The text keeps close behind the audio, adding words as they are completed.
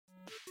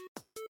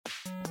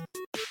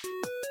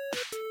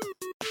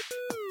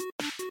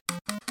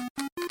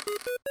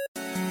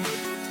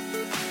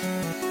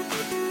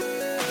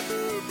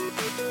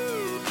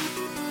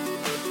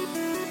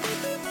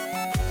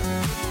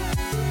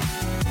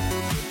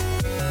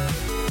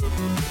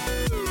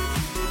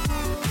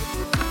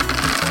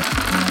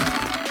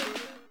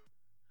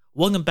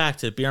Welcome back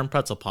to the Beer and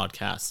Pretzel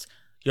Podcast,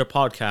 your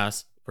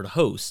podcast for the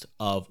host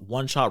of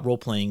one-shot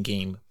role-playing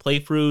game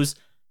playthroughs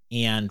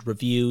and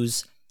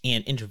reviews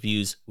and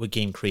interviews with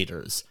game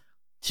creators.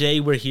 Today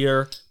we're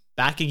here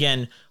back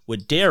again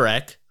with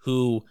Derek,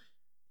 who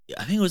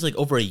I think it was like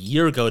over a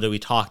year ago that we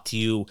talked to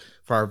you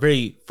for our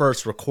very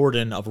first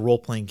recording of a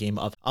role-playing game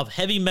of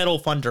Heavy Metal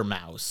Thunder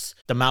Mouse,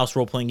 the mouse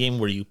role-playing game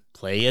where you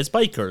play as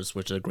bikers,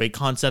 which is a great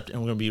concept,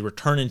 and we're going to be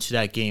returning to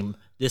that game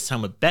this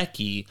time with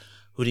Becky,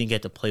 who didn't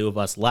get to play with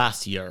us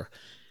last year.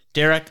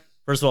 Derek,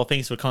 first of all,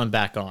 thanks for coming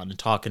back on and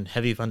talking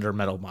Heavy Thunder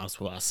Metal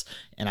Mouse with us.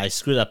 And I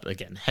screwed up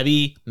again.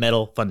 Heavy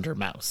Metal Thunder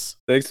Mouse.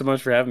 Thanks so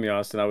much for having me,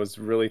 Austin. I was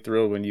really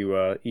thrilled when you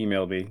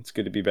emailed me. It's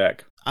good to be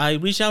back. I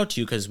reached out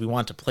to you because we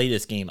want to play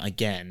this game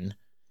again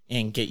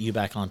and get you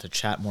back on to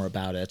chat more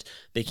about it.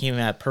 They came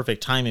at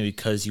perfect timing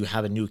because you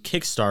have a new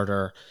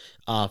Kickstarter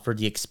for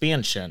the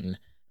expansion,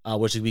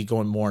 which will be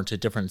going more into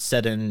different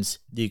settings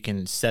that you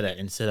can set it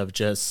instead of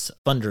just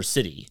Thunder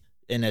City.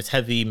 And it's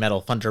Heavy Metal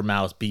Thunder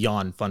Mouse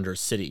Beyond Thunder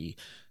City.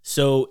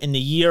 So in the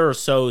year or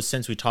so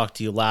since we talked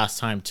to you last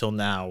time till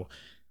now,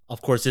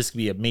 of course, this could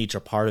be a major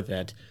part of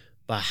it.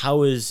 But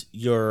how has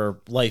your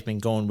life been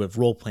going with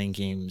role-playing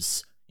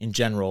games in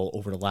general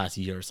over the last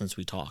year since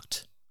we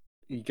talked?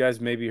 You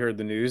guys maybe heard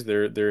the news.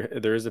 There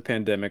is a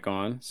pandemic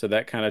on, so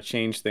that kind of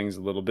changed things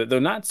a little bit. Though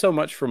not so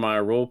much for my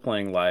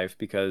role-playing life,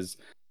 because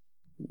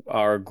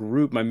our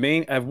group,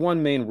 I have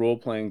one main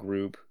role-playing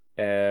group,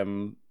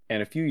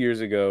 and a few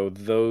years ago,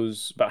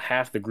 about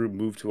half the group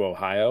moved to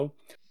Ohio.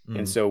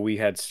 And so we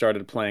had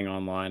started playing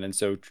online. And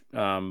so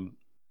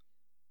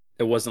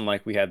it wasn't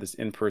like we had this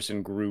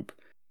in-person group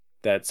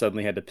that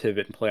suddenly had to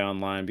pivot and play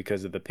online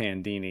because of the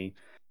pandemic.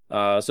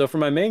 So for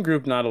my main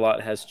group, not a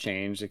lot has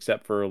changed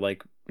except for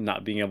like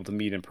not being able to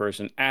meet in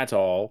person at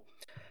all.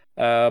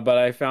 But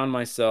I found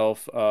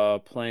myself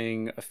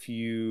playing a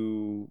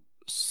few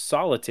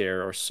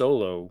solitaire or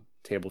solo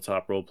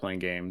tabletop role-playing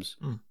games.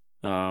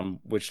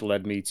 Which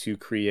led me to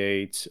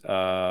create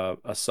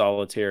a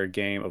solitaire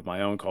game of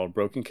my own called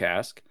Broken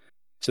Cask.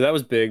 So that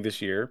was big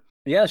this year.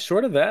 Yeah,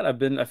 short of that,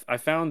 I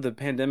found the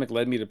pandemic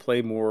led me to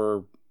play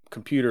more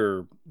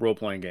computer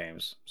role-playing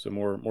games. So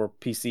more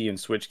PC and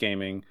Switch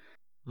gaming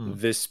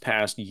this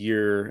past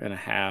year and a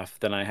half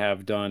than I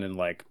have done in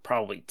like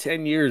probably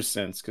 10 years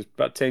since, because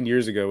about 10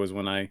 years ago was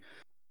when I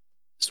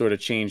sort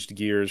of changed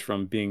gears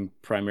from being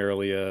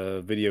primarily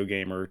a video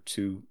gamer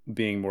to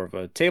being more of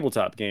a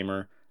tabletop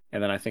gamer.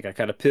 And then I think I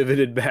kind of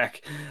pivoted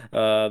back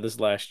this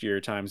last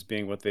year, times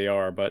being what they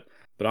are. But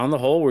on the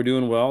whole, we're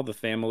doing well. The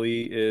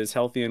family is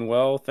healthy and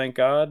well, thank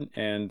God.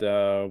 And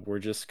we're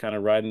just kind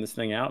of riding this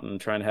thing out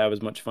and trying to have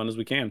as much fun as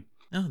we can.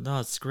 Oh, no,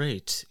 that's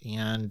great.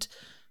 And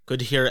good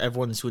to hear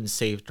everyone's doing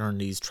safe during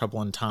these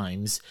troubling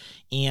times.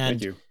 And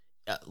Thank you.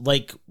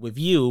 Like with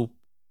you,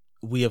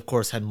 we, of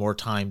course, had more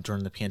time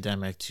during the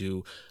pandemic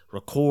to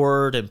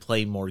record and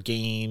play more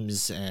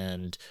games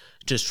and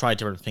just try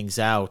different things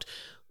out.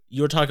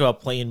 You were talking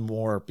about playing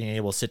more, being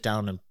able to sit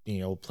down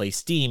and, play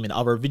Steam and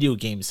other video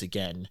games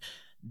again.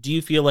 Do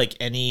you feel like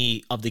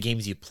any of the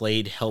games you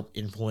played helped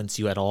influence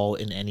you at all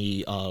in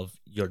any of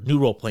your new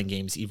role-playing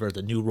games, either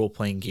the new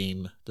role-playing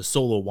game, the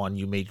solo one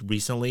you made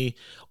recently,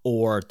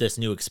 or this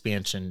new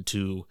expansion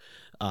to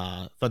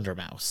Thunder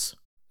Mouse?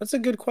 That's a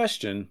good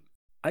question.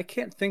 I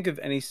can't think of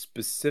any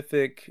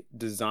specific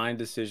design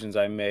decisions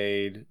I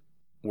made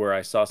where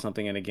I saw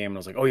something in a game and I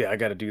was like, oh yeah, I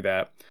got to do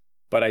that.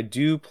 But I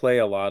do play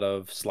a lot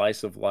of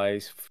slice of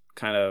life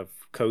kind of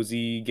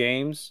cozy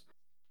games.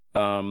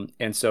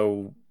 And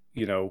so,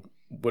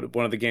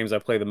 one of the games I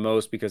play the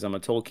most because I'm a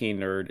Tolkien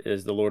nerd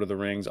is the Lord of the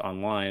Rings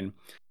Online.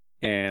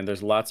 And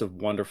there's lots of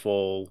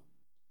wonderful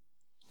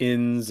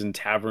inns and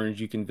taverns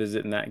you can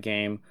visit in that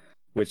game,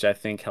 which I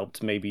think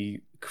helped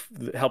maybe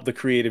help the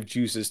creative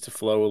juices to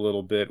flow a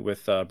little bit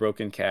with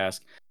Broken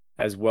Cask,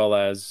 as well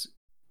as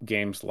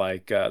games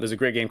like there's a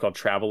great game called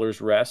Traveler's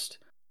Rest,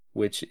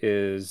 which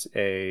is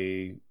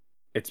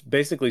it's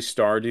basically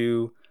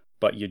Stardew,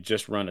 but you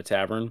just run a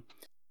tavern.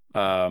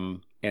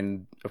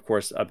 And of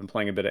course, I've been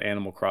playing a bit of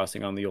Animal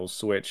Crossing on the old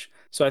Switch.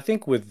 So I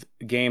think with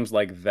games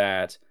like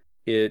that,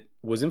 it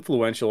was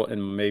influential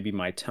in maybe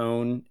my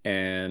tone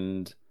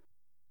and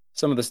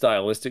some of the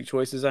stylistic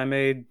choices I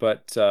made.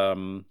 But, I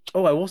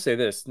will say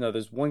this. No,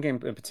 there's one game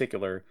in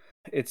particular.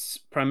 It's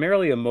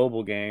primarily a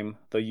mobile game,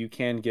 though you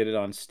can get it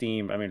on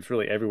Steam. I mean, it's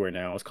really everywhere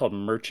now. It's called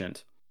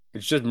Merchant.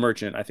 It's just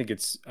Merchant. I think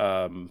it's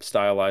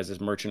stylized as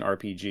Merchant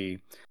RPG,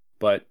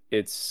 but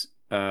it's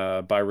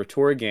by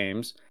Retora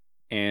Games,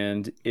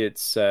 and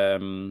it's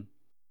a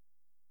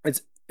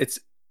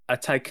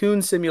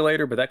tycoon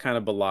simulator, but that kind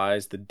of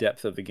belies the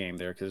depth of the game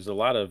there because there's a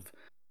lot of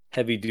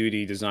heavy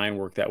duty design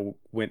work that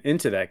went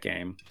into that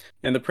game.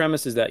 And the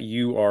premise is that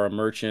you are a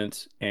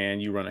merchant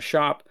and you run a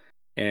shop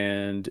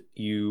and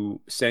you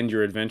send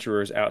your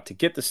adventurers out to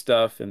get the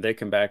stuff, and they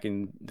come back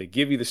and they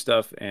give you the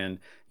stuff and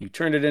you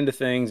turn it into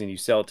things and you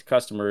sell it to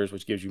customers,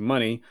 which gives you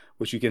money,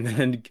 which you can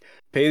then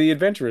pay the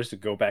adventurers to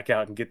go back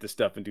out and get the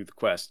stuff and do the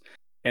quest.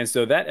 And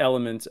so that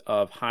element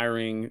of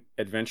hiring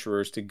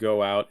adventurers to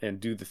go out and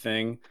do the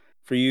thing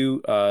for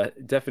you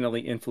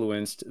definitely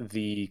influenced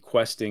the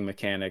questing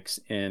mechanics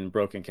in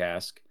Broken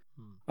Cask.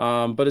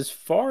 But as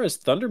far as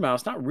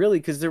Thundermouse, not really,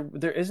 because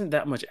there isn't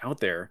that much out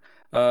there.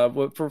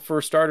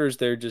 For starters,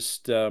 they're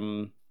just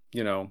you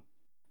know,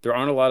 there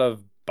aren't a lot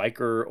of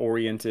biker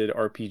oriented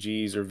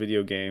RPGs or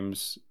video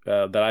games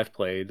that I've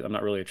played. I'm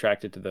not really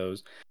attracted to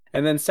those.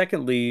 And then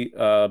secondly,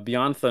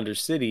 Beyond Thunder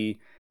City,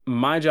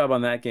 my job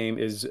on that game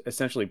is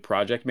essentially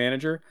project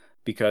manager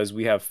because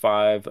we have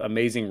five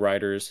amazing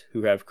writers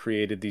who have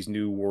created these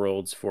new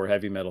worlds for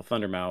Heavy Metal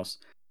Thundermouse.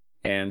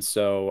 And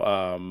so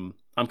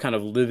I'm kind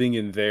of living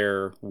in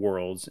their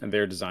worlds and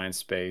their design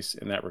space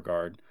in that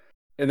regard.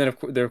 And then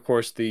of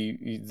course the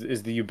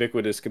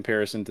ubiquitous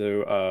comparison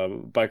to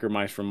Biker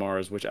Mice from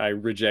Mars, which I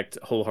reject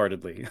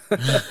wholeheartedly.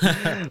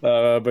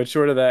 But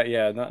short of that,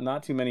 yeah,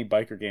 not too many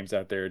biker games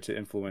out there to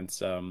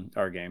influence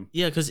our game.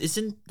 Yeah, because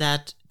isn't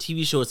that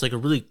TV show? It's like a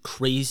really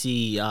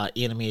crazy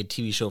animated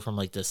TV show from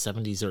like the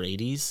 70s or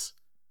 80s.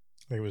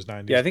 I think it was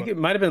 90s. Yeah, I think it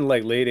might have been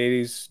like late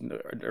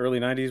 80s, early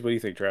 90s. What do you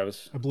think,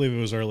 Travis? I believe it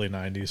was early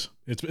 90s.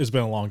 It's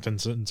been a long time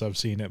since I've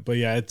seen it, but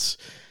yeah,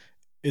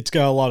 it's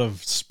got a lot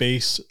of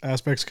space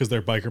aspects because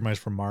they're biker mice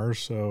from Mars.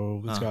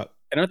 So it's got.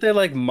 And aren't they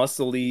like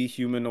muscly,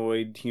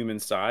 humanoid,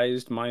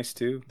 human-sized mice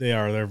too? They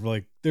are.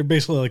 They're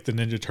basically like the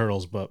Ninja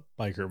Turtles, but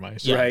biker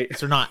mice. Yeah, right.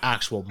 So they're not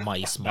actual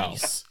mice,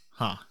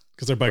 huh?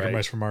 Because they're biker Right.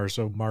 mice from Mars.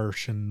 So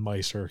Martian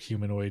mice are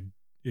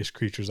humanoid-ish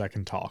creatures that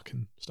can talk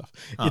and stuff.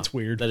 Huh. It's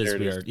weird. That is There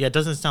it is. weird. Yeah, it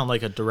doesn't sound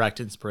like a direct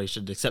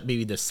inspiration, except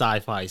maybe the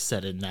sci-fi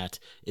setting that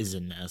is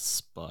in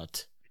this.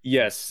 But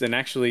Yes, and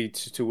actually,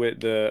 to wit,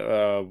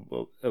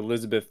 the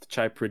Elizabeth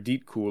Chai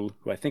Pradeep Kool,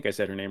 who I think I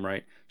said her name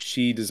right,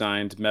 she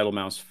designed Metal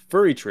Mouse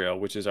Furry Trail,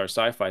 which is our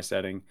sci-fi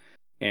setting,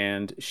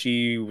 and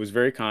she was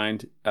very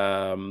kind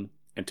and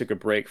took a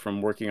break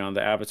from working on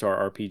the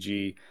Avatar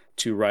RPG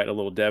to write a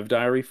little dev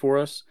diary for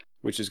us,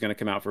 which is going to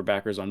come out for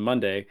backers on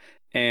Monday.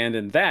 And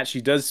in that,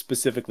 she does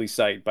specifically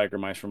cite Biker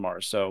Mice from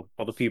Mars, so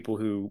all the people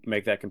who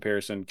make that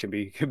comparison can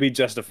be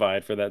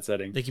justified for that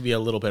setting. they could be a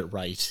little bit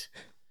right.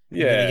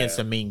 Yeah, Even against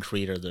the main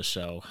creator of the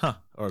show,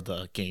 or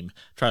the game.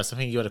 Travis, I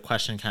think you had a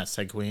question kind of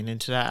segueing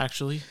into that,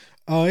 actually.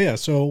 Oh yeah.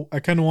 So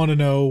I kind of want to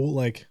know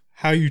like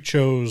how you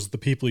chose the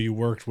people you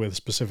worked with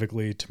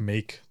specifically to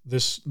make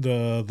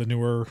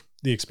the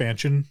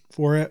expansion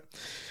for it.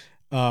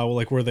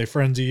 Like were they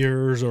friends of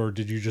yours or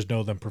did you just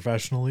know them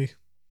professionally?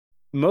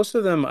 most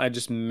of them I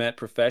just met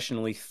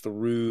professionally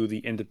through the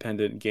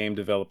Independent Game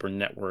Developer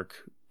Network,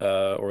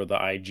 or the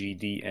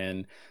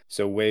IGDN.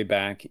 So way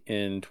back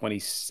in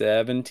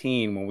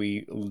 2017, when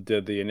we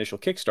did the initial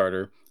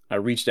Kickstarter, I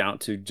reached out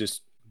to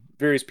just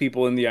various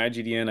people in the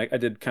IGDN. I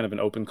did kind of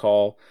an open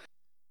call,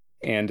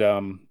 and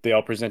they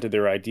all presented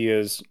their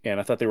ideas, and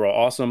I thought they were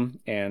all awesome,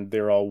 and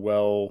they're all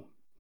well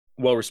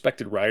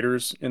respected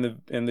writers in the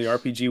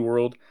RPG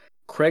world.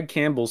 Craig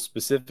Campbell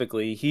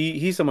specifically,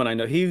 he's someone I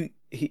know.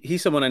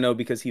 He's someone I know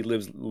because he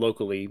lives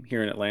locally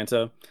here in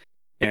Atlanta,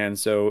 and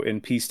so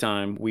in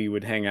peacetime we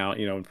would hang out,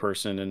 in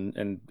person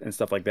and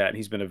stuff like that. And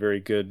he's been a very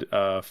good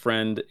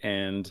friend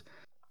and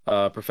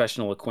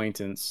professional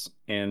acquaintance,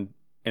 and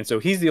so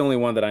he's the only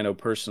one that I know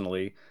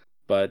personally.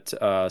 But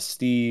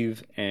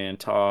Steve and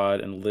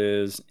Todd and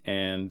Liz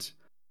and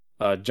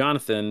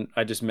Jonathan,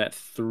 I just met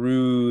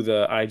through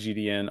the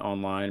IGDN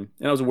online,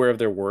 and I was aware of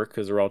their work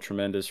because they're all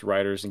tremendous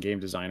writers and game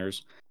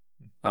designers.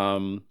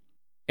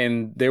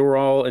 And they were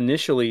all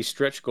initially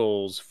stretch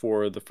goals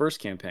for the first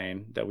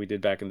campaign that we did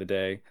back in the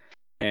day.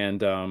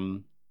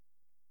 And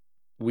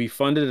we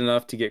funded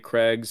enough to get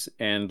Craig's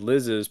and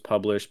Liz's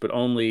published, but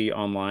only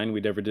online. We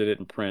never did it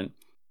in print.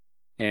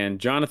 And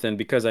Jonathan,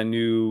 because I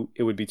knew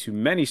it would be too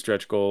many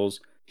stretch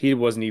goals, he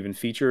wasn't even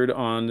featured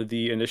on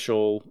the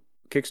initial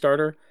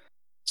Kickstarter.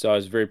 So I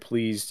was very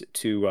pleased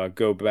to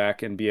go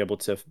back and be able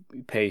to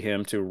pay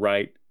him to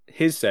write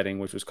his setting,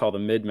 which was called the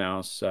Mid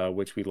Mouse,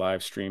 which we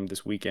live streamed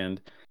this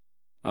weekend.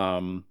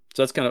 So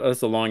that's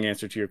the long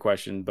answer to your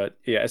question. But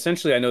yeah,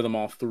 essentially I know them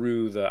all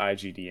through the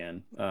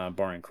IGDN,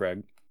 barring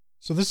Craig.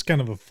 So this is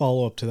kind of a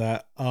follow up to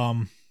that.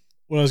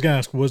 What I was going to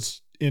ask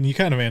was, and you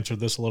kind of answered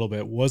this a little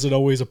bit, was it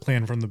always a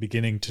plan from the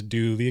beginning to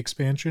do the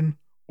expansion,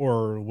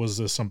 or was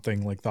this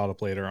something like thought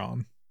up later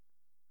on?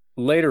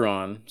 Later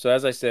on, so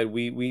as I said,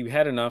 we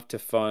had enough to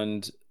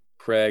fund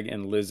Craig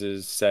and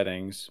Liz's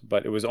settings,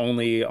 but it was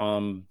only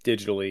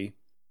digitally,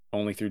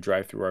 only through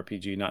DriveThru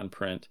RPG, not in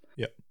print.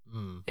 Yep.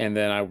 And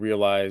then I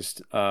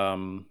realized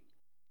about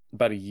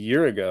a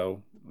year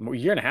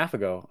and a half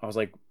ago, I was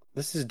like,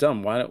 this is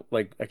dumb. Why don't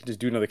I could just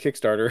do another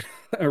Kickstarter,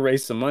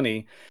 raise some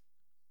money,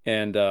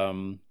 and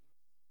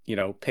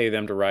pay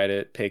them to write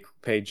it,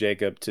 pay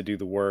Jacob to do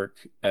the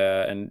work,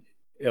 and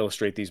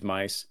illustrate these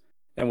mice,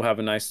 and we'll have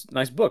a nice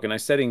book, a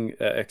nice setting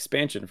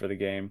expansion for the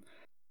game.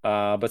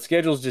 But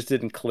schedules just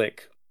didn't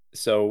click,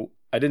 so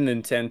I didn't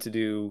intend to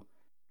do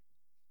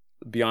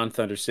Beyond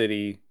Thunder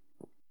City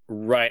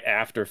right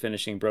after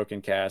finishing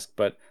Broken Cask,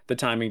 but the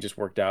timing just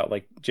worked out.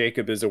 Like,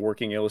 Jacob is a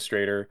working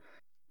illustrator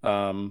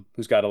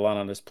who's got a lot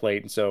on his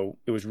plate, and so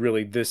it was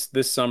really this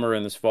summer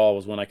and this fall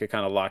was when I could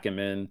kind of lock him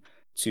in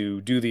to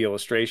do the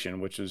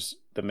illustration, which was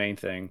the main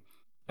thing.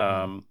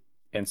 Mm.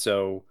 And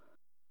so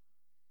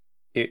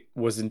it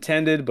was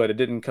intended, but it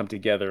didn't come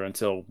together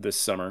until this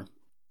summer.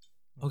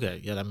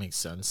 Okay, yeah, that makes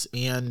sense.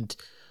 And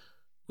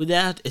with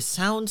that, it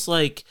sounds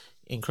like,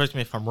 and correct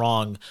me if I'm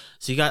wrong,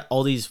 so you got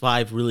all these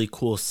five really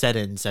cool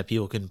settings that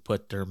people can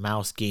put their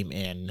mouse game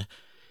in.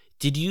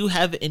 Did you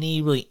have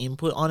any really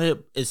input on it?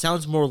 It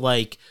sounds more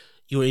like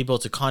you were able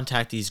to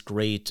contact these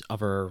great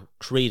other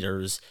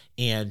creators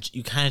and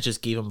you kind of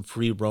just gave them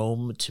free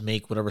roam to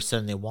make whatever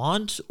setting they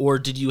want, or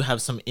did you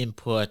have some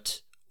input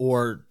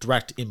or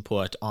direct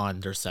input on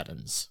their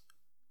settings?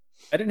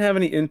 I didn't have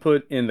any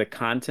input in the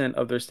content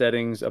of their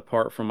settings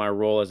apart from my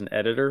role as an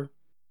editor.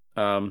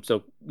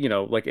 So,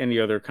 like any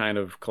other kind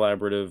of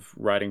collaborative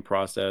writing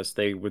process,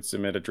 they would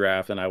submit a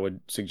draft and I would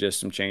suggest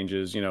some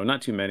changes,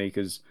 not too many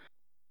because,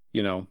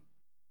 you know,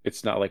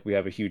 it's not like we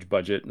have a huge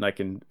budget and I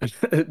can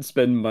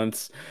spend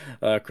months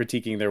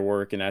critiquing their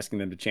work and asking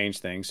them to change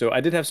things. So I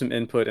did have some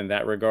input in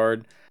that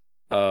regard.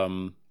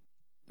 Um,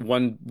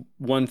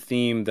 one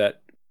theme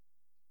that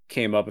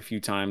came up a few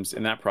times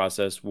in that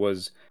process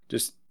was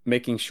just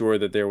making sure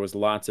that there was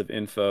lots of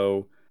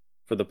info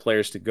for the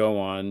players to go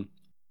on,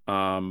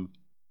 um,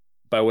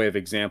 by way of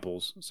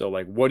examples. So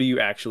like, what are you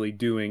actually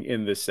doing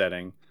in this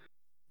setting?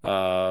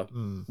 Uh,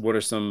 Hmm. what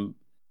are some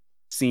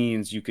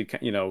scenes you could,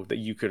 that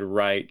you could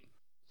write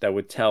that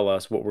would tell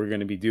us what we're going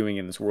to be doing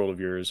in this world of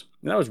yours?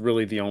 And that was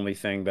really the only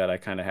thing that I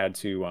kind of had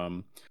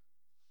to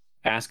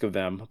ask of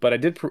them. But I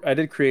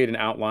did create an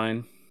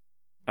outline.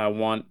 I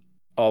want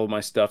all of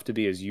my stuff to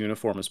be as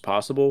uniform as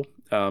possible,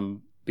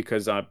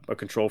 because I'm a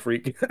control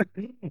freak,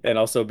 and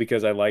also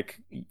because I like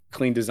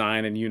clean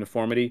design and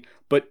uniformity.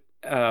 But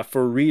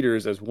for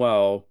readers as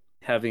well,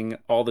 having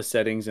all the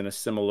settings in a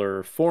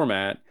similar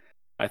format,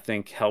 I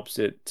think helps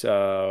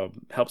the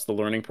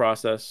learning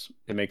process.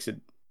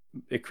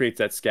 It creates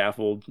that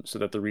scaffold so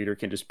that the reader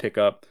can just pick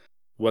up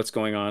what's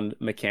going on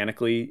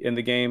mechanically in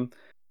the game,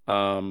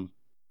 um,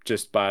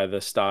 just by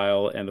the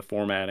style and the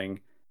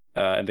formatting,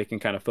 and they can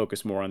kind of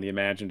focus more on the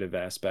imaginative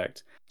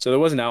aspect. So there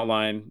was an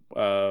outline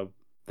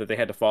that they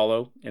had to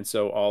follow, and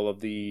so all of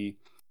the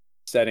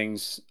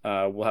settings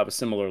will have a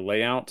similar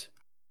layout.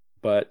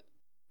 But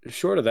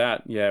short of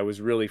that, yeah, it was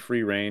really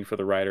free reign for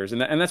the writers,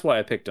 and that's why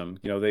I picked them.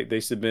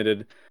 They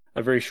submitted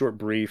a very short,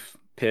 brief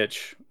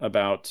pitch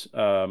about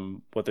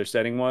what their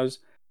setting was,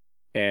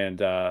 and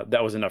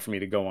that was enough for me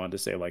to go on to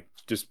say, like,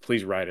 just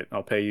please write it.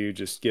 I'll pay you.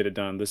 Just get it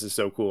done. This is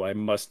so cool. I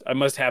must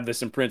have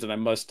this in print, and I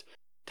must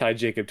tie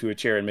Jacob to a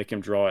chair and make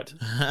him draw it.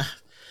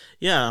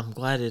 Yeah, I'm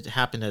glad it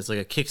happened as like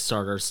a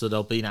Kickstarter, so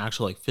there'll be an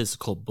actual like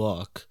physical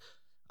book.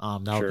 That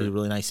would be Sure.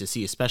 really nice to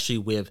see, especially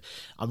with.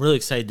 I'm really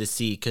excited to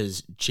see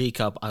because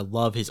Jacob, I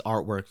love his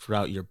artwork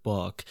throughout your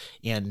book,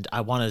 and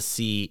I want to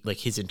see like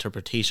his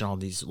interpretation on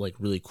these like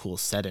really cool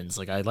settings.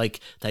 Like I like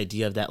the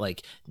idea of that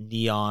like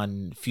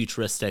neon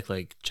futuristic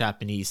like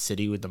Japanese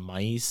city with the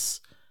mice.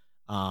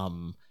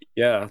 Um,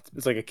 Yeah,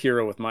 it's like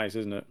Akira with mice,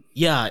 isn't it?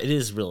 yeah, it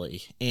is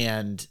really.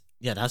 And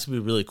yeah, that's gonna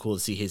be really cool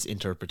to see his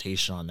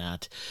interpretation on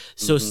that.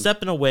 So Hmm.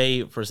 stepping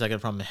away for a second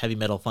from Heavy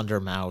Metal Thunder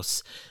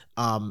Mouse,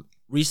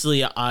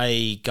 recently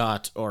I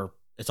got, or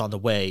it's on the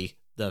way,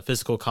 the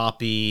physical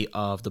copy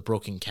of The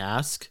Broken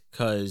Cask,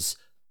 because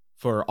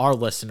for our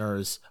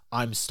listeners,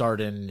 I'm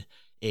starting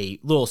a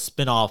little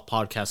spin-off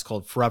podcast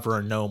called Forever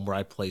Unknown where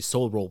I play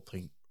solo role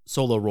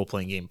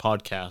playing game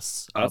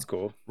podcasts, That's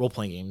cool. role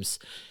playing games,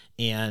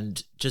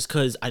 and just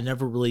because I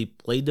never really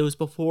played those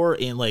before,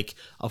 and like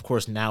of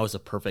course now is a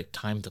perfect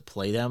time to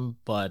play them,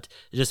 but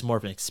it's just more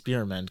of an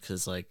experiment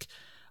because like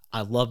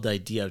I love the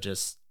idea of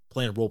just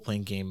playing a role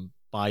playing game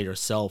by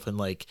yourself, and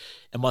like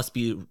it must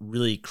be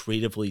really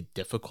creatively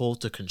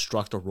difficult to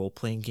construct a role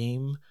playing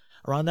game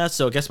around that.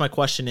 So I guess my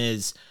question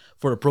is,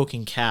 for the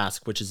Broken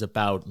Cask, which is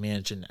about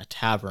managing a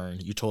tavern,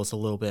 you told us a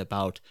little bit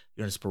about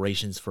your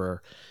inspirations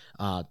for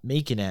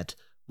making it.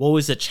 What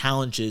was the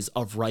challenges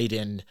of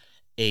writing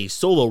a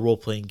solo role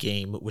playing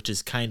game, which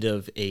is kind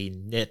of a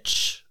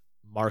niche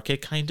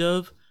market, kind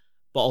of,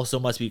 but also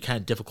must be kind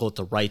of difficult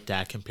to write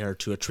that compared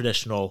to a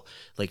traditional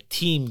like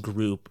team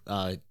group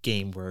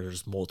game where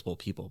there's multiple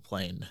people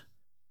playing.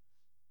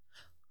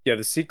 Yeah,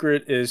 the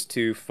secret is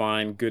to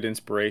find good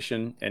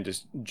inspiration and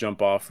just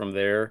jump off from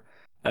there.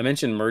 I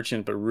mentioned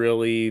Merchant, but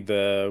really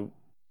the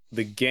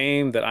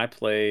game that I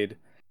played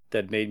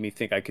that made me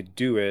think I could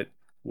do it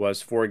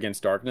was Four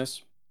Against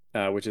Darkness,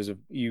 which is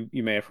you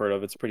may have heard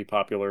of. It's a pretty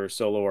popular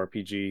solo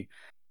RPG,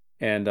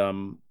 and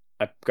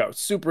I got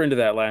super into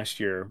that last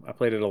year. I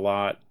played it a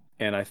lot,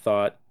 and I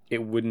thought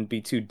it wouldn't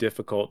be too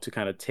difficult to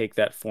kind of take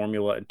that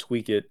formula and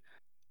tweak it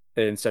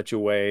in such a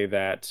way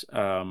that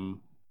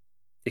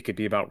it could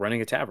be about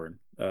running a tavern.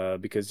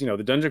 Because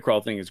the dungeon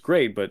crawl thing is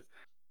great, but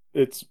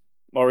it's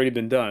already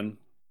been done.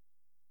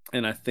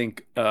 And I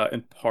think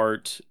in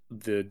part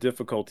the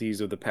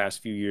difficulties of the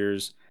past few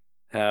years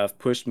have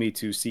pushed me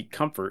to seek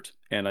comfort.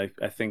 And I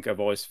think I've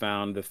always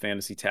found the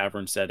fantasy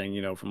tavern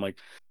setting, from like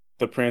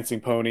the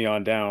Prancing Pony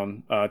on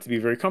down, to be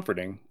very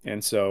comforting.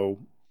 And so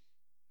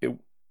it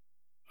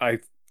I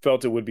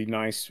felt it would be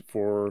nice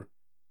for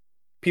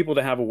people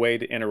to have a way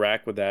to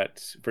interact with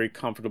that very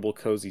comfortable,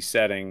 cozy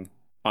setting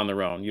on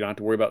their own. You don't have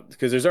to worry about,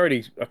 because there's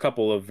already a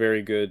couple of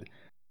very good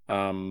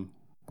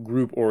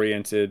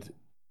group-oriented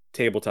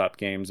tabletop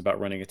games about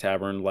running a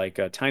tavern, like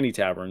Tiny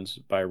Taverns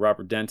by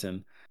Robert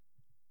Denton.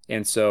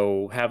 And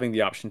so having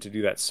the option to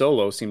do that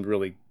solo seemed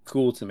really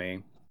cool to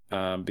me,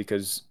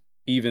 because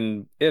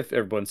even if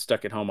everyone's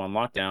stuck at home on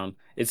lockdown,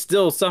 it's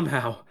still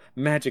somehow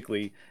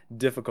magically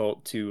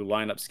difficult to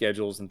line up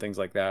schedules and things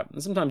like that.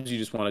 And sometimes you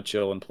just want to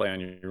chill and play on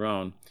your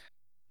own.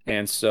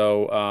 And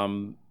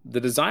so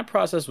the design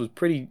process was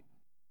pretty.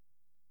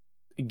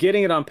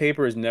 Getting it on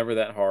paper is never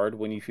that hard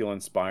when you feel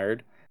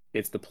inspired.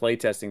 It's the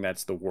playtesting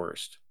that's the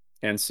worst.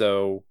 And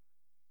so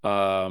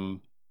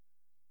um,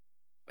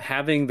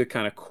 having the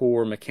kind of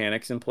core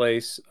mechanics in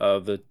place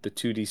of the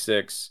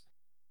 2d6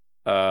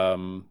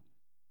 um,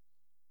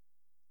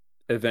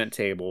 event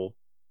table,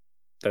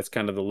 that's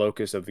kind of the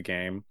locus of the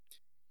game,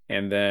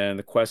 and then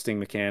the questing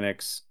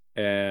mechanics.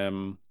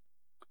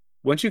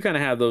 Once you kind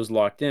of have those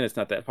locked in, it's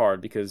not that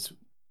hard, because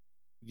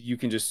you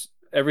can just,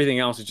 everything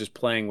else is just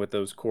playing with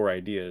those core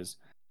ideas.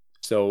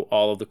 So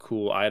all of the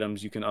cool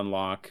items you can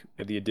unlock,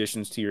 the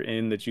additions to your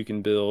inn that you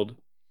can build,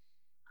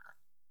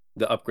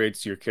 the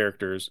upgrades to your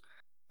characters,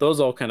 those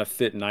all kind of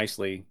fit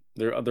nicely.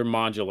 They're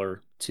modular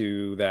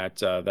to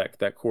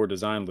that core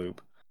design loop.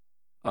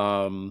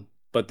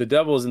 But the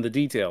devil is in the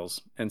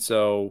details. And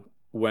so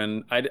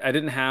when I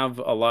didn't have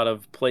a lot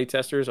of play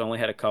testers, I only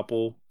had a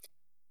couple,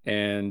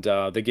 and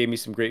they gave me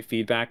some great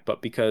feedback.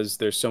 But because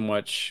there's so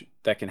much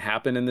that can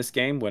happen in this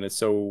game when it's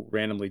so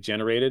randomly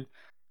generated,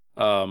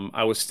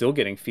 I was still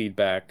getting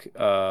feedback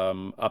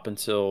up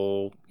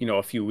until,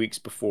 a few weeks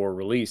before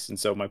release. And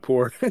so my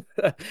poor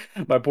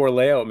my poor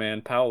layout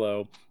man,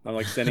 Paolo, I'm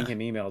like sending him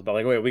emails about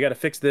like, wait, we got to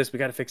fix this, we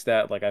got to fix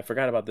that. Like, I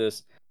forgot about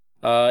this.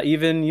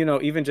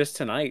 Even just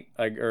tonight,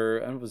 or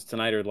it was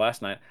tonight or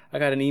last night, I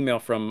got an email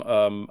from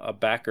a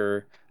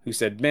backer who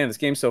said, "Man, this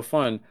game's so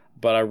fun,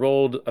 but I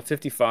rolled a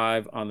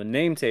 55 on the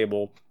name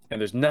table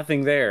and there's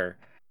nothing there."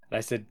 And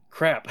I said,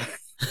 "Crap."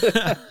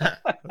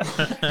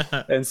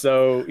 And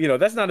so,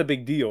 that's not a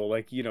big deal.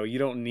 Like, you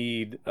don't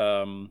need,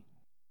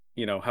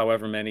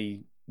 however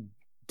many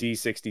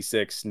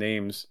D66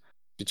 names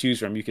to choose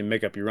from. You can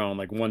make up your own.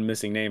 Like, one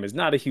missing name is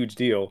not a huge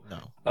deal.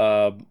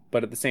 No.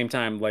 But at the same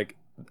time, like,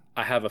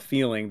 I have a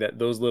feeling that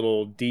those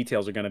little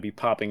details are going to be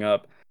popping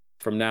up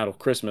from now till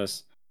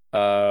Christmas,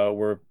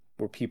 where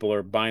people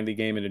are buying the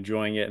game and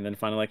enjoying it, and then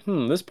finding like,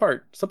 this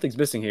part, something's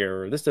missing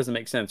here, or this doesn't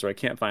make sense, or I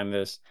can't find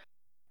this.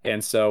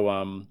 And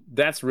so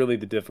that's really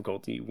the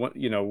difficulty. When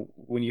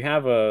you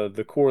have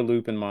the core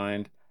loop in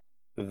mind,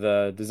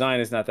 the design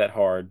is not that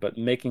hard, but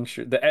making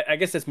sure that, I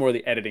guess that's more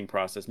the editing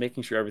process,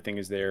 making sure everything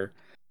is there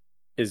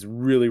is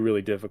really,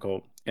 really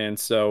difficult. And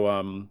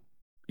so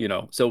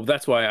so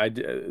that's why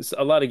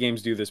a lot of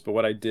games do this, but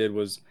what I did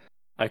was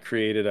I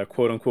created a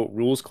quote unquote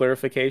rules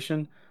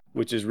clarification,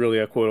 which is really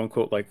a quote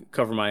unquote like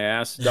cover my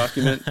ass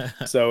document.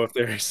 So if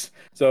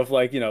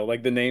like,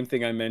 like the name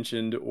thing I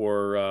mentioned,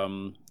 or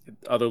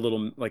other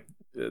little, like,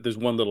 there's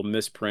one little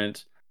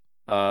misprint,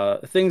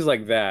 things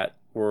like that,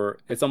 where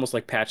it's almost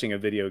like patching a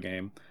video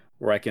game,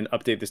 where I can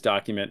update this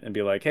document and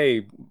be like,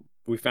 hey,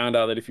 we found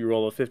out that if you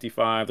roll a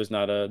 55, there's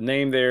not a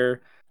name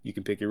there. You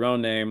can pick your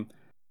own name,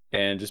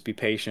 and just be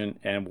patient,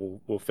 and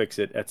we'll fix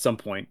it at some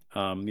point.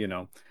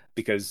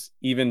 Because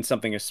even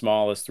something as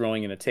small as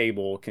throwing in a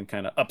table can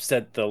kind of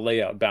upset the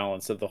layout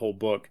balance of the whole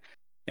book.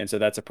 And so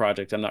that's a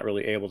project I'm not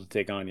really able to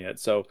take on yet.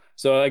 So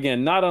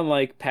again, not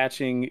unlike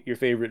patching your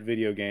favorite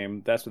video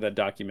game, that's what that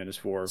document is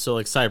for. So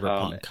like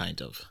Cyberpunk,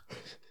 kind of.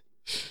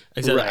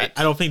 Except right.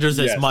 I don't think there's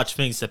as much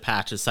things to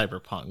patch as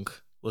Cyberpunk.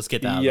 Let's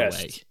get that out of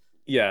the way.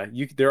 Yeah,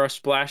 there are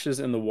splashes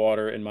in the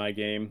water in my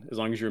game, as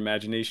long as your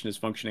imagination is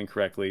functioning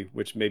correctly,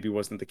 which maybe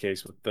wasn't the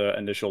case with the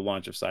initial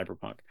launch of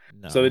Cyberpunk.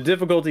 No. So the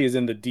difficulty is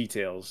in the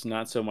details,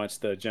 not so much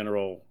the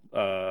general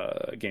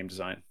game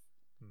design.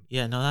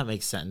 Yeah, no, that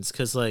makes sense.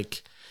 Because,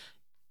 like,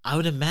 I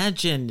would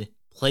imagine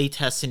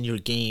playtesting your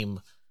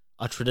game,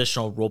 a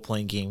traditional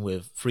role-playing game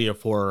with 3 or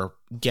 4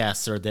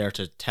 guests are there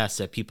to test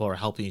it, people are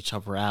helping each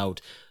other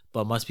out,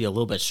 but it must be a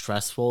little bit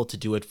stressful to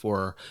do it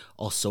for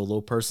a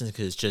solo person,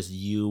 because it's just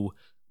you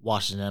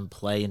watching them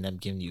play and them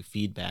giving you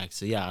feedback.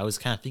 So yeah, I was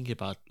kind of thinking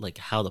about like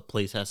how the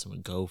playtesting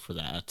would go for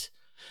that.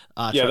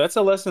 That's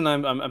a lesson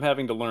I'm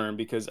having to learn,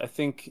 because I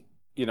think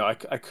I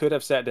could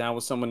have sat down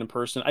with someone in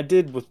person. I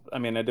did with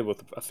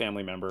a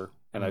family member,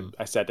 and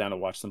I sat down to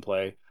watch them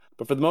play.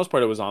 But for the most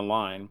part, it was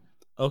online.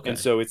 Okay. And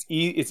so it's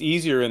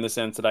easier in the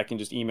sense that I can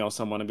just email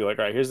someone and be like,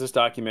 all right, here's this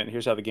document,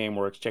 here's how the game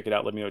works, check it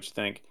out, let me know what you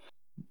think.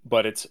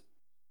 But it's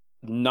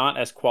not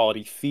as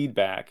quality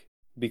feedback,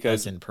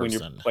 because when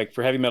you're like,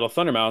 for Heavy Metal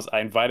Thundermouse, I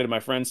invited my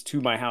friends to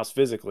my house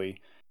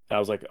physically. And I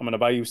was like, I'm gonna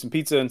buy you some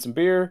pizza and some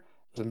beer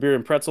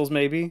and pretzels,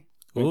 maybe.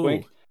 Wink,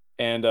 wink.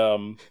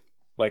 And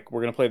like,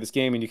 we're gonna play this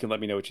game, and you can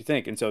let me know what you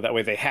think. And so that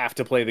way they have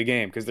to play the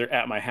game because they're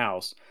at my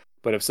house.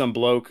 But if some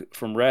bloke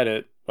from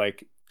Reddit,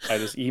 like, I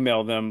just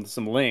email them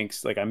some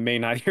links, like, I may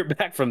not hear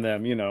back from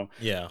them.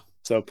 Yeah.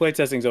 So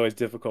playtesting is always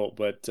difficult,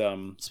 but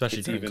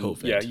especially during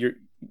COVID.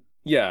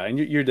 Yeah, and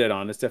you're dead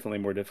on. It's definitely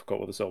more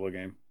difficult with a solo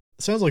game.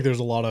 It sounds like there's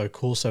a lot of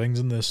cool settings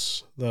in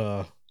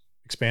the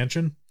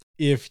expansion.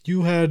 If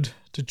you had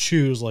to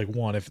choose like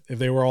one, if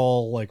they were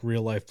all like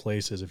real life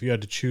places, if you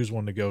had to choose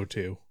one to go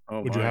to,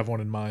 Oh would you my, have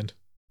one in mind?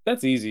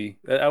 that's easy.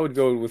 I would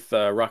go with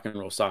Rock and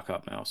Roll Sock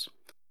Hop Mouse.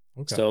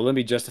 Okay. So let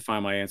me justify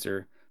my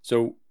answer.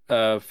 So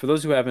for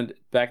those who haven't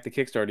backed the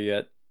Kickstarter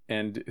yet,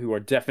 and who are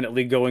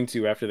definitely going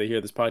to after they hear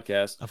this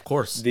podcast, Of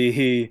course.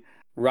 the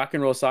Rock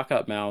and Roll Sock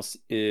Hop Mouse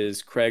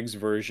is Craig's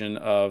version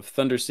of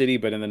Thunder City,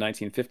 but in the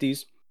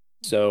 1950s.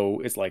 So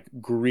it's like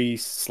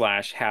Grease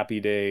slash Happy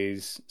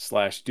Days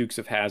slash Dukes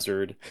of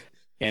Hazzard,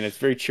 and it's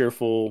very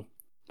cheerful.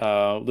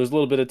 There's a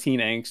little bit of teen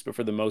angst, but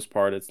for the most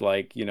part, it's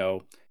like,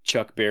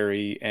 Chuck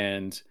Berry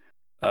and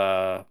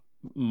uh,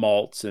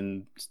 malts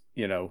and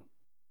you know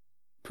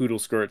poodle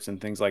skirts and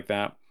things like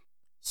that.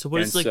 So what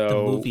And is like the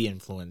so movie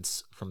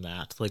influence from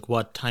that? Like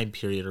what time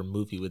period or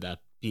movie would that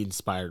be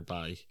inspired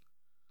by?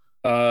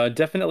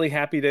 definitely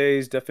Happy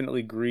Days,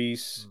 definitely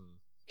Grease. Hmm.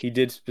 He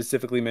did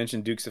specifically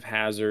mention Dukes of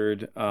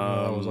Hazzard.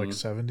 That was like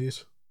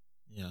 70s.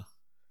 Yeah.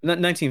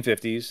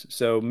 1950s,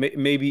 so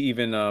maybe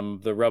even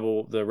the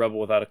Rebel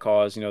Without a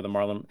Cause, the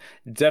Marlon,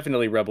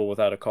 definitely Rebel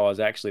Without a Cause,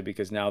 actually,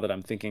 because now that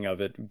I'm thinking of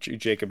it,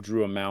 Jacob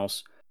drew a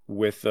mouse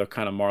with the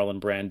kind of Marlon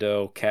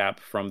Brando cap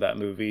from that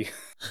movie.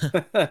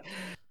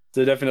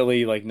 So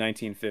definitely like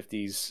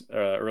 1950s,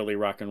 early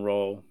rock and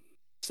roll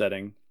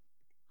setting.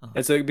 Huh.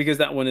 And so because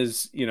that one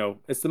is,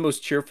 it's the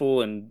most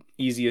cheerful and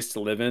easiest to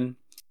live in.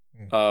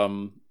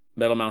 Mm.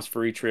 Metal Mouse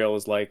Furry Trail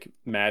is like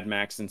Mad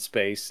Max in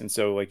space, and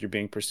so like you're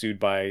being pursued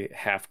by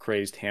half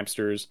crazed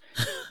hamsters.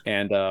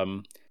 And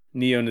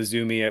Neo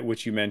Nezumi,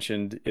 which you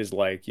mentioned, is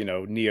like,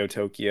 Neo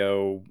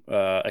Tokyo,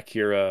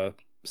 Akira,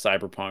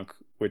 Cyberpunk,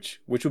 which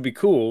would be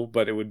cool,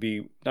 but it would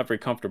be not very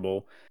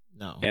comfortable.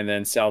 No. And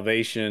then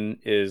Salvation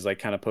is like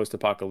kind of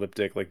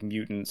post-apocalyptic, like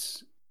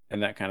mutants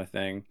and that kind of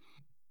thing.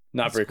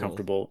 Not That's very cool.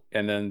 comfortable.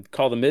 And then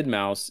Call the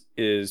Mid-Mouse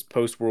is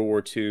post World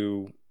War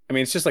II. I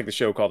mean, it's just like the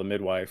show Call the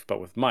Midwife, but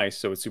with mice,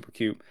 so it's super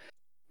cute.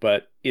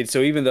 But so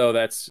even though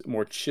that's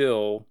more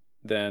chill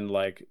than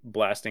like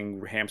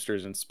blasting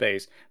hamsters in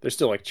space, there's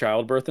still like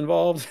childbirth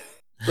involved.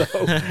 So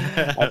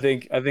I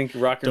think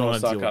Rock and Don't Roll want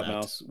to deal Sock with Hop that.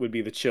 Mouse would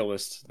be the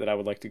chillest that I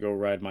would like to go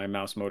ride my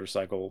mouse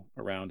motorcycle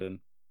around in.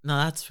 No,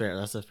 that's fair.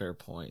 That's a fair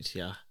point.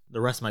 Yeah. The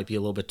rest might be a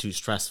little bit too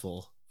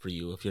stressful for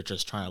you if you're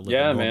just trying to live a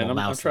Yeah, man, normal I'm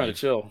mouse trying to life.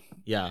 chill.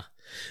 Yeah.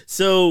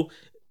 So,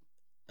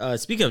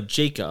 speaking of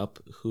Jacob,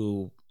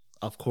 who,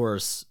 of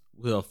course,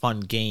 with a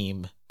fun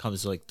game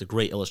comes like the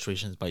great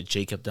illustrations by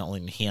Jacob that only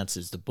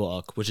enhances the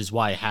book, which is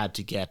why I had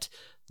to get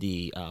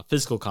the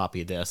physical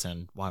copy of this,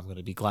 and why I'm going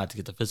to be glad to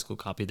get the physical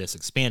copy of this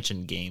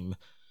expansion game.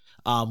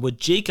 With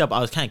Jacob,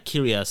 I was kind of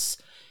curious.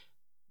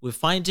 With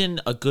finding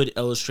a good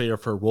illustrator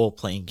for a role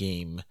playing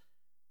game,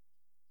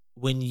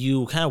 when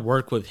you kind of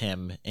work with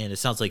him, and it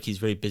sounds like he's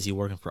very busy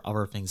working for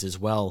other things as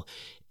well,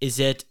 is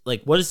it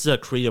like, what is the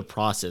creative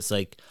process?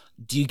 Like,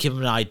 do you give him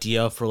an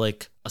idea for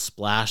like a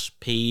splash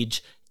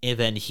page and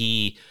then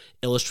he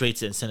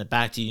illustrates it and send it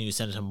back to you and you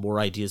send him more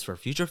ideas for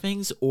future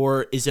things?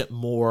 Or is it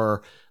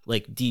more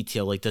like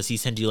detail? Like, does he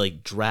send you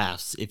like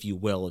drafts, if you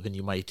will, and then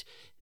you might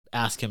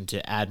ask him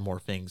to add more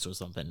things or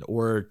something?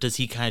 Or does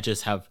he kind of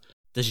just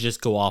does he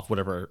just go off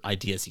whatever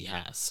ideas he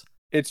has?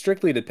 It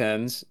strictly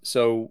depends.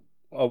 So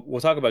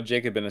we'll talk about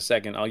Jacob in a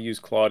second. I'll use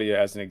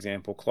Claudia as an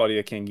example.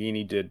 Claudia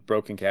Cangini did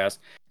Broken Cast,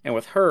 and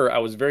with her, I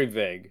was very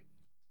vague.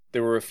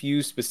 There were a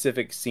few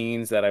specific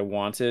scenes that I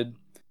wanted,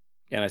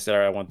 and I said, all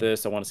right, I want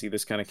this. I want to see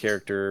this kind of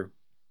character.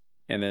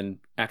 And then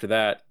after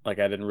that, like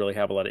I didn't really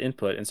have a lot of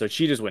input, and so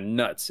she just went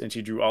nuts, and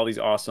she drew all these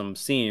awesome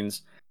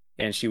scenes,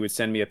 and she would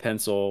send me a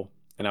pencil,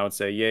 and I would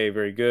say, "Yay,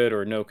 very good,"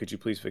 or "No, could you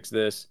please fix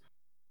this?"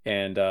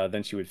 And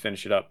then she would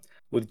finish it up.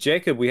 With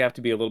Jacob, we have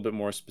to be a little bit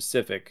more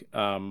specific.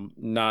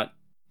 Not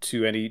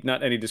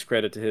any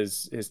discredit to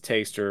his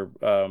taste or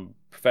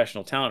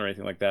professional talent or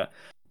anything like that,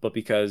 but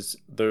because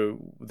the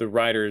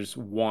writers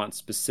want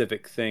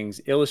specific things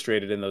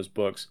illustrated in those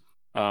books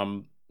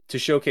to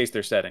showcase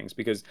their settings,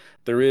 because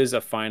there is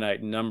a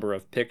finite number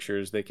of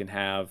pictures they can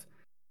have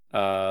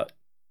uh,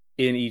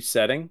 in each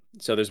setting.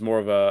 So there's more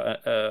of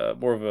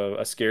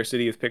a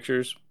scarcity of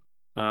pictures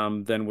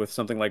than with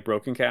something like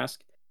Broken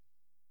Cask.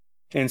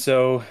 And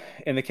so,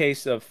 in the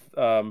case of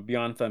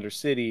Beyond Thunder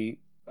City,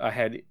 I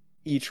had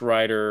each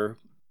writer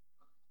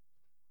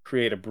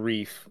create a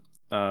brief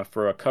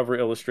for a cover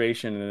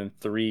illustration and then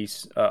three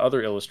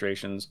other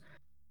illustrations.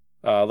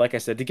 Like I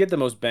said, to get the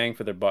most bang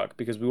for their buck,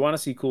 because we want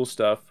to see cool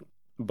stuff,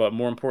 but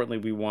more importantly,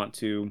 we want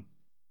to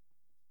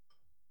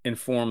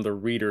inform the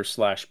reader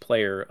slash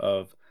player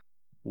of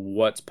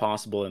what's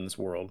possible in this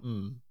world.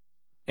 Mm.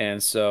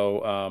 And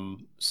so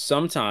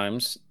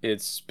sometimes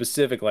it's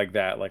specific like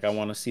that. Like I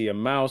want to see a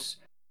mouse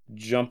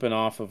jumping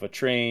off of a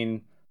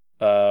train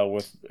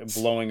with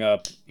blowing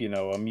up,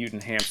 a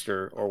mutant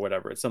hamster or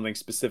whatever. It's something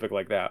specific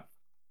like that.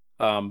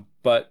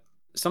 But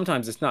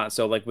sometimes it's not.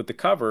 So like with the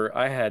cover,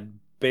 I had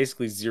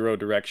basically zero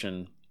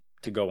direction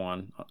to go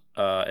on.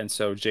 And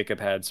so Jacob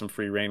had some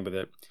free reign with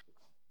it.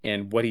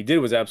 And what he did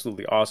was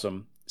absolutely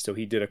awesome. So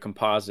he did a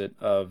composite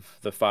of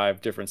the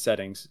 5 different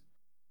settings.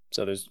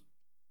 So there's,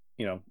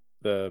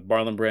 the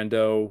Marlon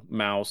Brando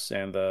mouse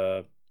and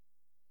the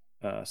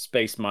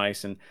space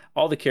mice, and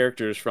all the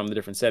characters from the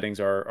different settings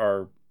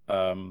are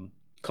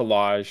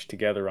collaged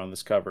together on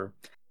this cover.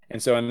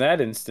 And so in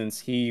that instance,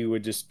 he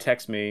would just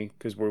text me,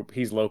 because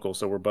he's local,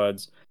 so we're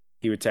buds.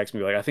 He would text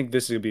me like, "I think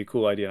this would be a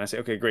cool idea," and I say,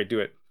 "Okay, great, do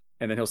it."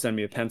 And then he'll send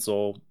me a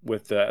pencil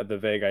with the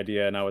vague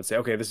idea, and I would say,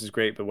 "Okay, this is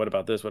great, but what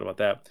about this? What about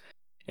that?"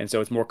 And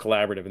so it's more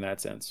collaborative in that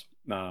sense.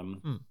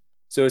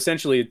 So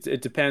essentially,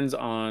 it depends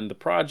on the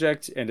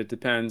project, and it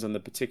depends on the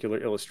particular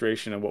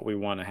illustration and what we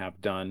want to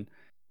have done.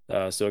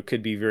 So it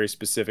could be very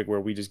specific,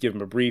 where we just give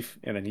him a brief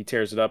and then he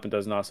tears it up and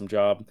does an awesome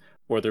job.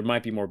 Or there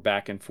might be more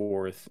back and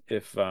forth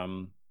if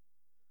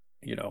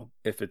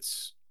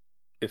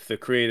if the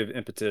creative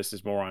impetus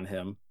is more on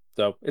him.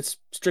 So it's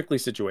strictly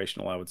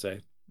situational, I would say.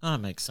 That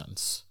makes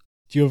sense.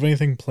 Do you have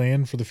anything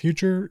planned for the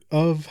future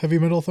of Heavy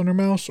Metal Thunder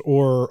Mouse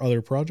or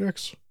other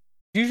projects?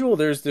 Usual,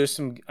 there's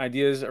some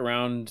ideas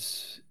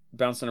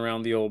bouncing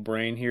around the old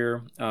brain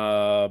here,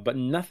 but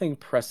nothing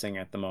pressing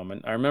at the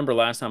moment. I remember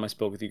last time I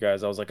spoke with you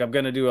guys, I was like, I'm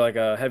gonna do like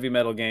a heavy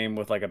metal game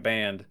with like a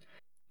band,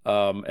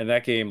 and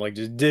that game like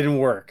just didn't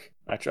work.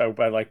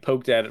 I like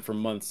poked at it for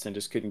months and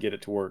just couldn't get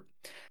it to work.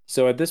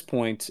 So at this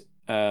point,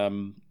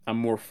 I'm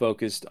more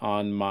focused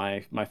on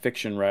my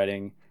fiction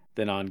writing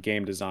than on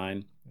game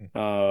design.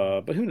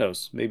 But who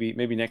knows?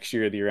 Maybe next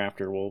year or the year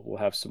after we'll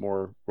have some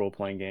more role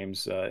playing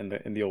games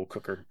in the old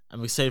cooker.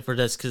 I'm excited for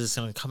this because it's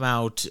going to come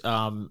out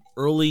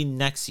early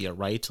next year,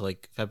 right?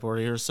 Like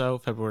February or so,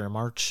 February or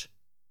March.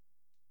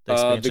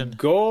 The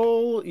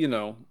goal,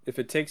 if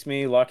it takes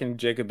me locking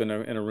Jacob in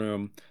a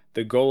room,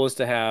 the goal is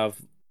to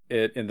have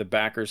it in the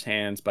backers'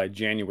 hands by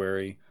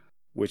January,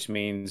 which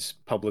means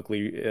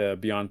publicly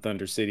Beyond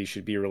Thunder City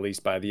should be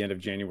released by the end of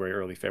January,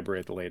 early February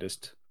at the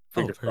latest.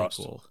 Fingers crossed.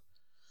 Cool.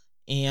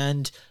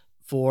 And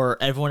for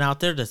everyone out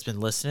there that's been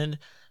listening,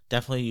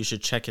 definitely you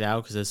should check it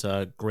out because it's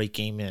a great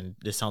game and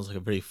this sounds like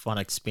a very fun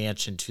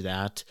expansion to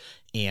that.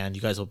 And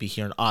you guys will be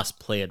hearing us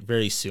play it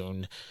very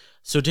soon.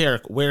 So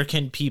Derek, where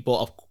can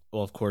people,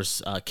 of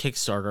course,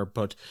 Kickstarter,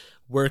 but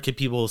where can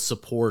people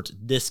support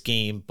this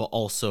game, but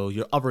also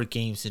your other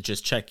games and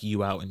just check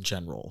you out in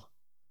general?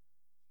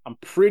 I'm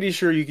pretty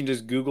sure you can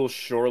just Google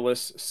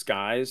Shoreless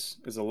Skies.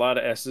 There's a lot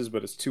of S's,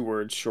 but it's 2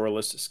 words,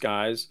 Shoreless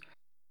Skies.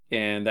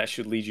 And that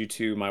should lead you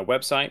to my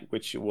website,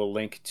 which will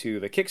link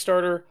to the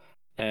Kickstarter,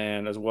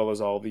 and as well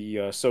as all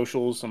the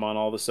socials. I'm on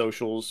all the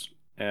socials,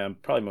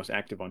 and probably most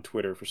active on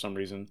Twitter for some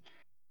reason.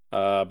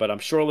 But I'm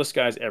Shoreless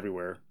Skies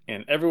everywhere.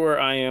 And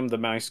everywhere I am, the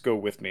mice go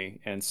with me.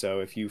 And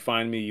so if you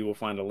find me, you will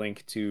find a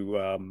link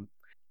to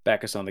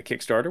back us on the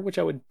Kickstarter, which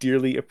I would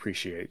dearly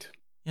appreciate.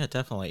 Yeah,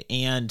 definitely.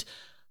 And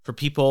for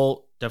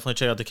people, definitely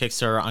check out the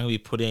Kickstarter. I'm going to be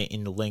putting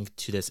in the link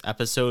to this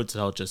episode, so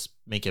I'll just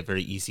make it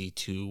very easy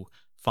to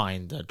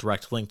find the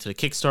direct link to the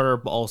Kickstarter,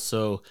 but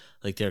also,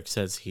 like Derek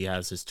says, he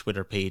has his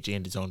Twitter page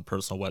and his own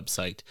personal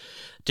website.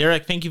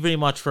 Derek, thank you very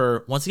much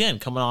for, once again,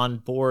 coming on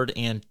board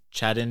and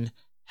chatting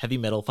Heavy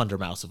Metal Thunder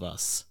Mouse with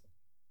us.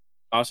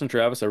 Awesome,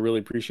 Travis. I really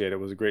appreciate it. It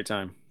was a great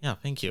time. Yeah,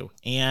 thank you.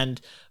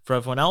 And for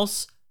everyone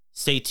else,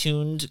 stay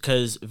tuned,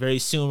 because very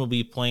soon we'll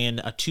be playing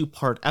a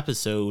 2-part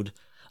episode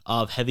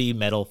of Heavy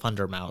Metal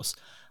Thunder Mouse.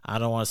 I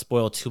don't want to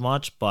spoil too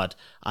much, but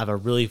I have a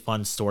really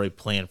fun story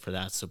planned for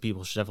that, so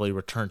people should definitely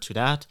return to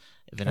that.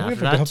 And we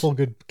have a couple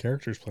good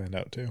characters planned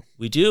out too.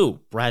 We do.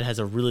 Brad has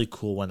a really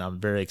cool one I'm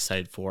very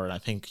excited for, and I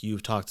think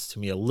you've talked to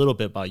me a little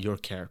bit about your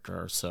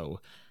character, so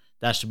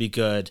that should be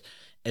good.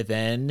 And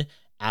then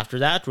after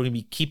that, we're going to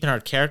be keeping our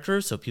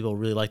characters, so people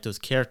really like those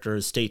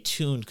characters. Stay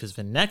tuned, because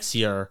then next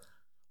year,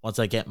 once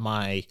I get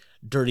my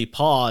dirty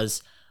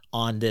paws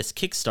on this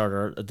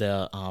Kickstarter,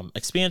 the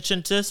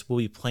expansion to this, we'll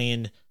be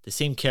playing the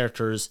same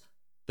characters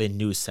but in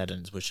new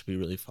settings, which should be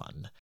really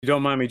fun. You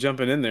don't mind me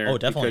jumping in there? Oh,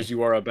 definitely. Because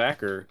you are a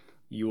backer,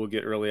 you will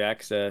get early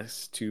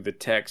access to the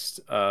text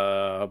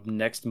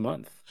next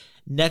month.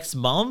 Next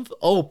month?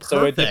 Oh, perfect.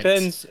 So it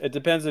depends. It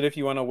depends on if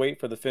you want to wait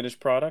for the finished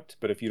product,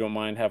 but if you don't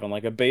mind having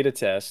like a beta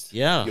test,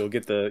 yeah, you'll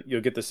get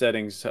the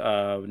settings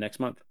next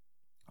month.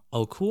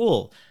 Oh,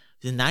 cool.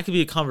 Then that could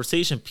be a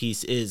conversation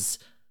piece. Is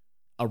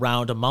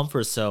around a month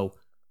or so,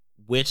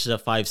 which of the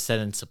 5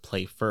 settings to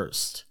play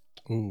first?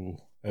 Ooh,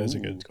 that is a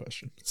good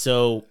question.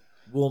 So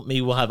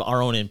we'll have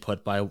our own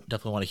input, but I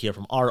definitely want to hear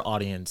from our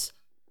audience.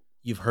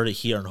 You've heard it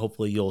here, and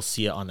hopefully you'll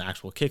see it on the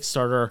actual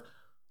Kickstarter.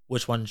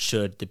 Which one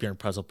should the Beer and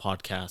Pretzel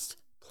podcast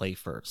play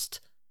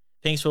first?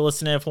 Thanks for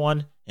listening,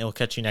 everyone, and we'll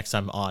catch you next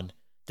time on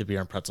the Beer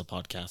and Pretzel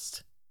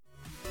podcast.